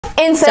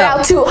Inside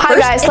Out 2. Hi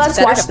guys,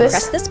 let's watch this.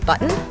 Press this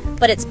button,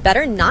 but it's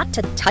better not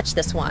to touch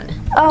this one.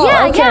 Oh,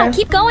 yeah, okay. yeah,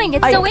 keep going.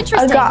 It's so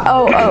interesting.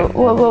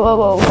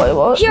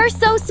 Whoa. You're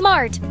so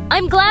smart.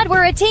 I'm glad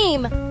we're a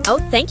team. Oh,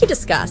 thank you,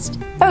 Disgust.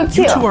 Oh,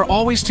 cute. You two are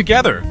always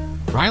together.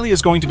 Riley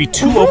is going to be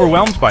too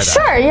overwhelmed by that.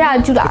 Sure,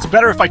 yeah, do that. It's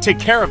better if I take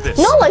care of this.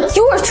 No, like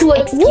you are two,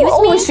 like we're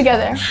always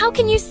together. How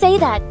can you say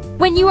that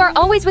when you are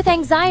always with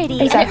anxiety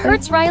and it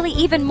hurts Riley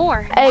even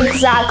more?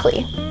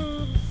 Exactly.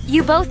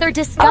 You both are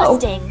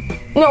disgusting.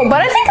 No,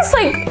 but I think it's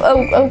like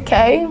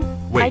okay.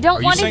 Wait, I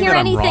don't want to hear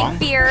anything,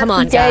 Fear. Come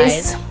on,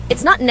 guys.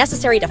 It's not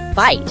necessary to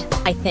fight,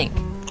 I think.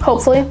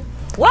 Hopefully.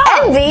 Wow.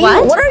 Envy,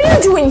 what are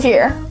you doing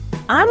here?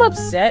 I'm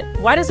upset.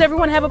 Why does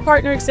everyone have a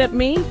partner except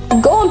me?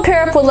 Go and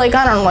pair up with like,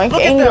 I don't know, like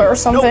anger or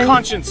something. No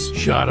conscience.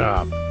 Shut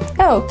up.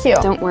 Oh,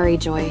 cute. Don't worry,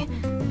 Joy.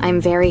 I'm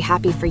very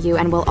happy for you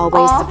and will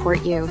always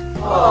support you.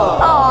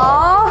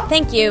 Aww.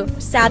 Thank you.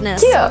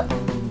 Sadness. Cute.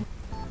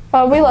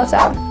 Well, we left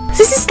out.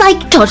 This is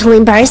like totally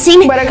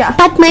embarrassing,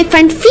 but my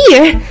friend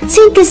Fear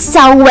thinks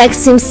Sal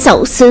wax him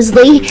so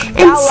seriously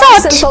and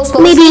thought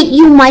maybe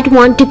you might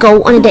want to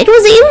go on a date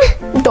with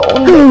him.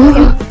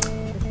 Don't.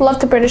 Love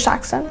the British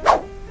accent.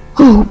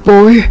 Oh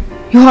boy,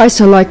 your eyes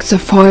are like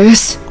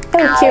sapphires.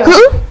 Oh, cute.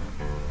 Huh?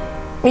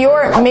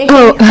 You're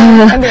making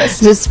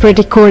That's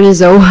pretty corny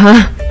though,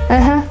 huh?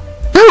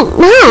 Oh,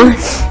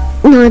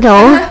 no. Not at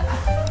all.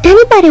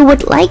 Anybody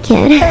would like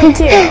it. Oh,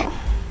 cute.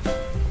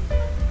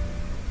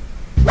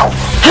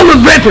 I'm a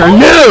rap your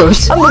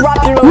nose! I'm gonna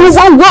wrap your nose.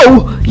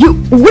 Whoa! You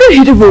what are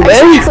you doing?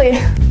 Exactly.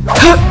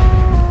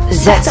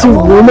 That's a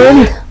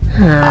woman?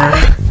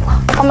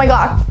 Oh my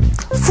god.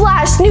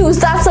 Flash news,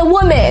 that's a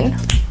woman.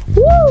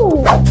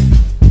 Woo!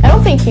 I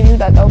don't think he knew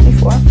that though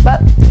before,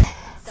 but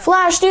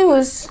Flash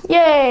news,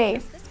 yay!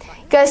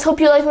 Guys, hope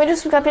you like my videos.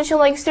 Subscribe,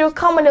 like,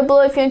 comment down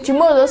below if you want to do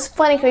more of those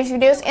funny, crazy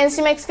videos, and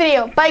see you next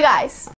video. Bye, guys.